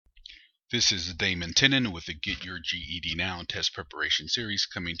This is Damon Tennant with the Get Your GED Now test preparation series,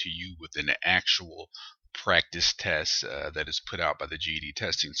 coming to you with an actual practice test that is put out by the GED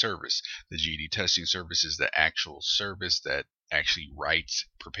Testing Service. The GED Testing Service is the actual service that actually writes,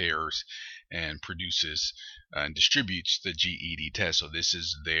 prepares, and produces and distributes the GED test. So this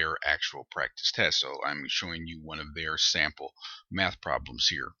is their actual practice test. So I'm showing you one of their sample math problems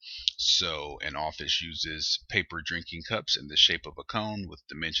here. So an office uses paper drinking cups in the shape of a cone with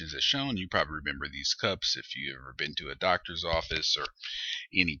dimensions as shown. You probably remember these cups if you've ever been to a doctor's office or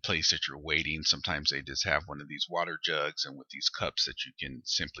any place that you're waiting. Sometimes they just have one of these water jugs and with these cups that you can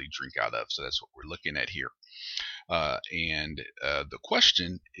simply drink out of. So that's what we're looking at here. The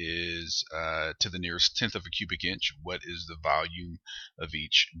question is to the nearest tenth of a cubic inch, what is the volume of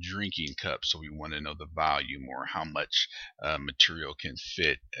each drinking cup? So we want to know the volume, or how much material can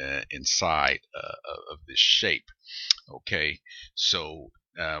fit inside of this shape. Okay, so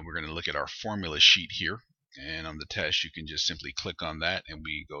we're going to look at our formula sheet here, and on the test you can just simply click on that and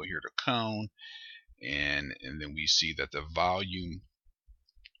we go here to cone, and then we see that the volume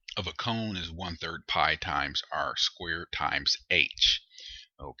of a cone is 1/3 pi times r squared times h.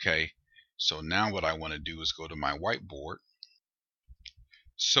 Okay, so now what I want to do is go to my whiteboard.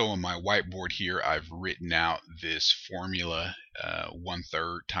 So on my whiteboard here, I've written out this formula,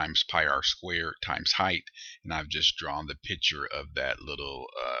 1/3 times pi r squared times height, and I've just drawn the picture of that little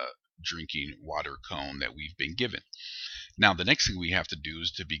drinking water cone that we've been given. Now the next thing we have to do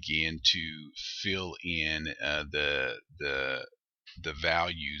is to begin to fill in the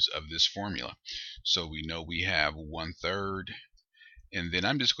values of this formula. So we know we have 1/3, and then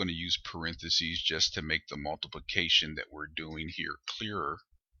I'm just going to use parentheses just to make the multiplication that we're doing here clearer.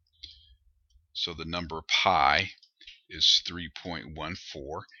 So the number pi is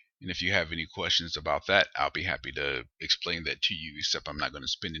 3.14, and if you have any questions about that, I'll be happy to explain that to you, except I'm not going to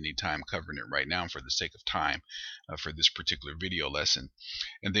spend any time covering it right now for the sake of time for this particular video lesson.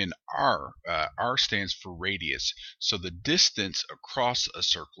 And then R stands for radius. So the distance across a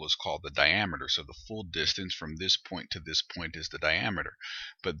circle is called the diameter. So the full distance from this point to this point is the diameter.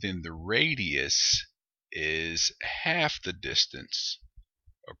 But then the radius is half the distance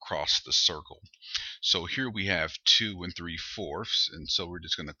across the circle. So here we have 2 3/4, and so we're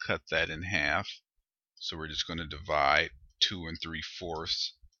just going to cut that in half. So we're just going to divide 2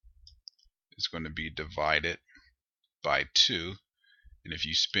 3/4 is going to be divided by 2. And if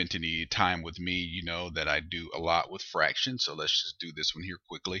you spent any time with me, you know that I do a lot with fractions. So let's just do this one here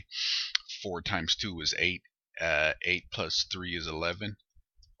quickly. 4 times 2 is 8. 8 plus 3 is 11,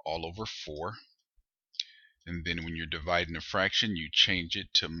 all over 4. And then when you're dividing a fraction, you change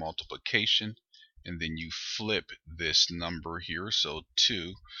it to multiplication, and then you flip this number here. So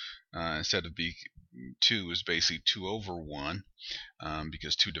 2, instead of being 2 is basically 2 over 1,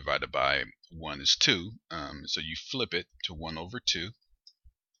 because 2 divided by 1 is 2. So you flip it to 1 over 2.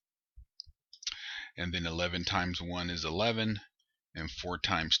 And then 11 times 1 is 11, and 4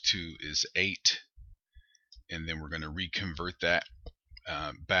 times 2 is 8. And then we're going to reconvert that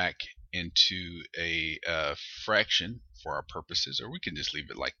back into a fraction for our purposes, or we can just leave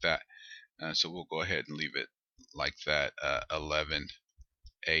it like that. So we'll go ahead and leave it like that,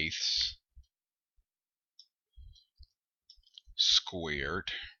 11/8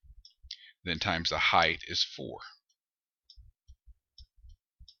 squared, then times the height is 4.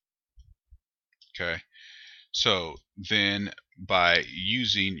 Okay, so then by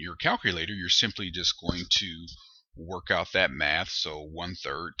using your calculator, you're simply just going to work out that math. So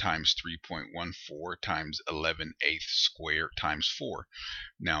 1/3 times 3.14 times 11/8 squared times 4.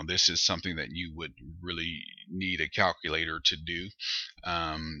 Now this is something that you would really need a calculator to do.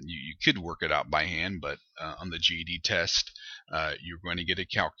 You could work it out by hand, but on the GED test, you're going to get a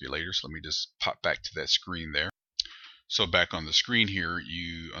calculator. So let me just pop back to that screen there. So back on the screen here,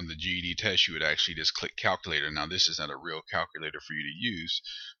 on the GED test, you would actually just click calculator. Now this is not a real calculator for you to use,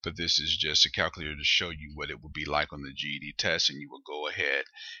 but this is just a calculator to show you what it would be like on the GED test, and you will go ahead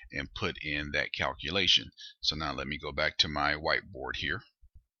and put in that calculation. So now let me go back to my whiteboard here.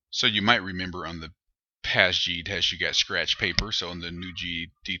 So you might remember on the past GED test you got scratch paper. So in the new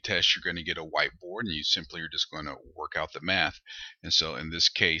GED test you're going to get a whiteboard, and you simply are just going to work out the math. And so in this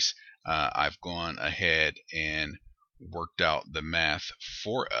case, I've gone ahead and worked out the math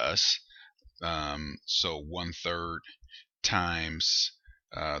for us. So 1/3 times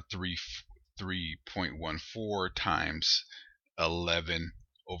 3.14 times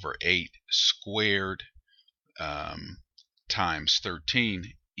 11/8 squared times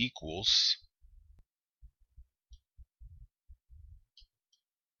 13 equals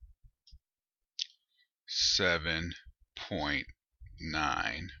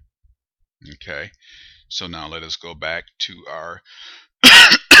 7.9 Okay, so now let us go back to our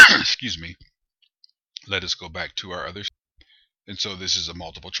excuse me. Let us go back to our other. And so this is a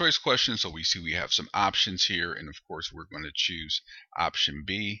multiple choice question. So we see we have some options here. And of course, we're going to choose option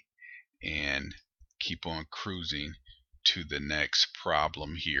B and keep on cruising to the next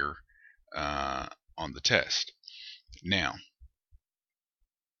problem here on the test. Now,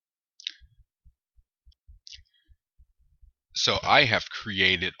 so I have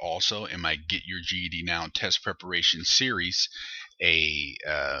created also in my Get Your GED Now test preparation series a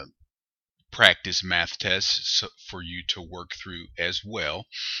practice math tests for you to work through as well.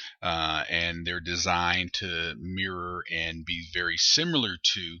 And they're designed to mirror and be very similar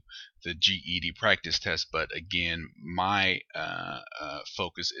to the GED practice test. But again, my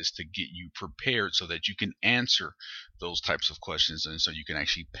focus is to get you prepared so that you can answer those types of questions and so you can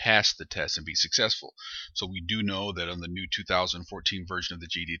actually pass the test and be successful. So we do know that on the new 2014 version of the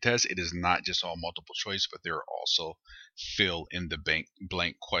GED test, it is not just all multiple choice, but there are also fill in the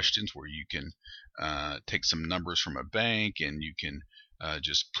blank questions where you can take some numbers from a bank and you can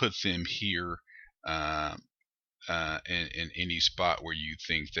just put them here in any spot where you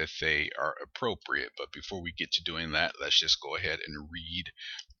think that they are appropriate. But before we get to doing that, let's just go ahead and read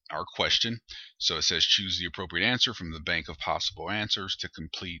our question. So it says choose the appropriate answer from the bank of possible answers to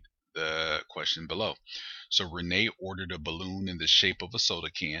complete the question below. So Renee ordered a balloon in the shape of a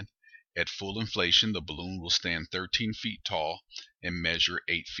soda can. At full inflation, the balloon will stand 13 feet tall and measure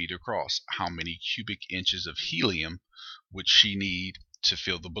 8 feet across. How many cubic inches of helium would she need to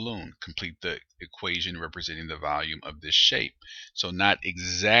fill the balloon? Complete the equation representing the volume of this shape. So not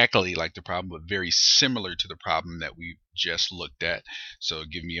exactly like the problem, but very similar to the problem that we just looked at. So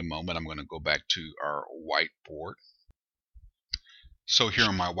give me a moment. I'm going to go back to our whiteboard. So here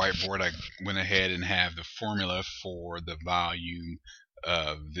on my whiteboard, I went ahead and have the formula for the volume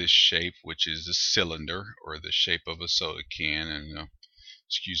of this shape, which is a cylinder or the shape of a soda can. And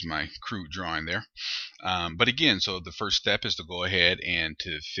excuse my crude drawing there. But again, so the first step is to go ahead and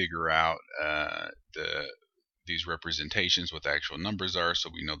to figure out these representations, what the actual numbers are. So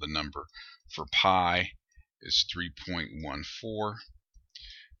we know the number for pi is 3.14.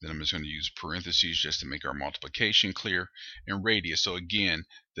 Then I'm just going to use parentheses just to make our multiplication clear. And radius, so again,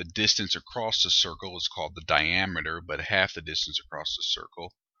 the distance across the circle is called the diameter, but half the distance across the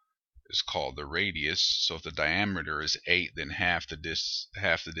circle is called the radius. So if the diameter is 8, then half the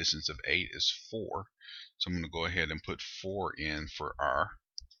distance of 8 is 4. So I'm going to go ahead and put 4 in for r,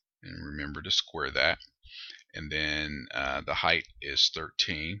 and remember to square that. And then the height is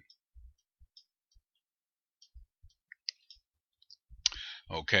 13.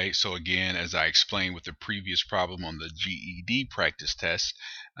 Okay, so again, as I explained with the previous problem on the GED practice test,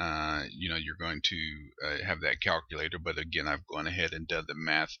 you're going to have that calculator, but again, I've gone ahead and done the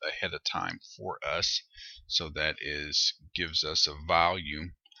math ahead of time for us. So that gives us a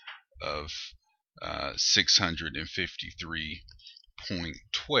volume of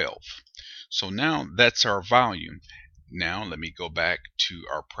 653.12. So now that's our volume. Now let me go back to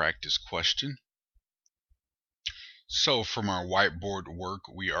our practice question. So from our whiteboard work,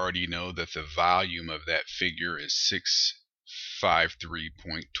 we already know that the volume of that figure is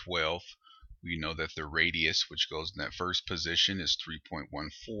 653.12. We know that the radius, which goes in that first position, is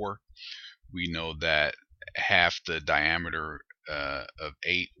 3.14. We know that half the diameter of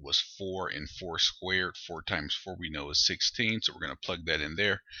 8 was 4, and 4 squared. 4 times 4 we know is 16, so we're going to plug that in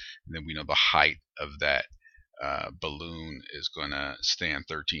there. And then we know the height of that balloon is going to stand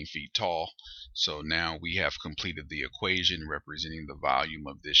 13 feet tall. So now we have completed the equation representing the volume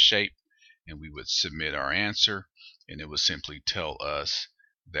of this shape, and we would submit our answer, and it would simply tell us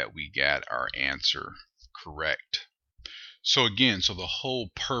that we got our answer correct. So again, so the whole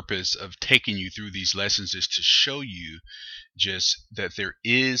purpose of taking you through these lessons is to show you just that there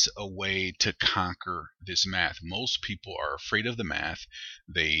is a way to conquer this math. Most people are afraid of the math.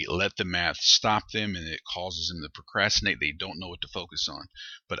 They let the math stop them, and it causes them to procrastinate. They don't know what to focus on.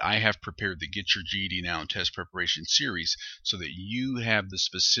 But I have prepared the Get Your GED Now test preparation series so that you have the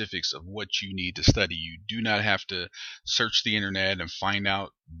specifics of what you need to study. You do not have to search the internet and find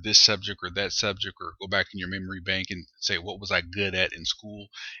out this subject or that subject, or go back in your memory bank and say, what was I good at in school?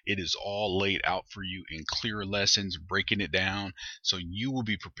 It is all laid out for you in clear lessons, breaking it down, so you will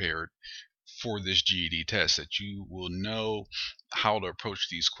be prepared for this GED test, that you will know how to approach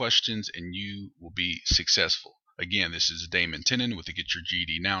these questions and you will be successful. Again, this is Damon Tennant with the Get Your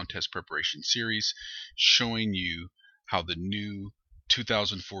GED Now test preparation series, showing you how the new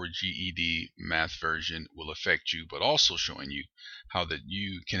 2004 GED math version will affect you, but also showing you how that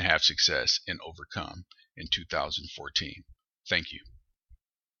you can have success and overcome in 2014. Thank you.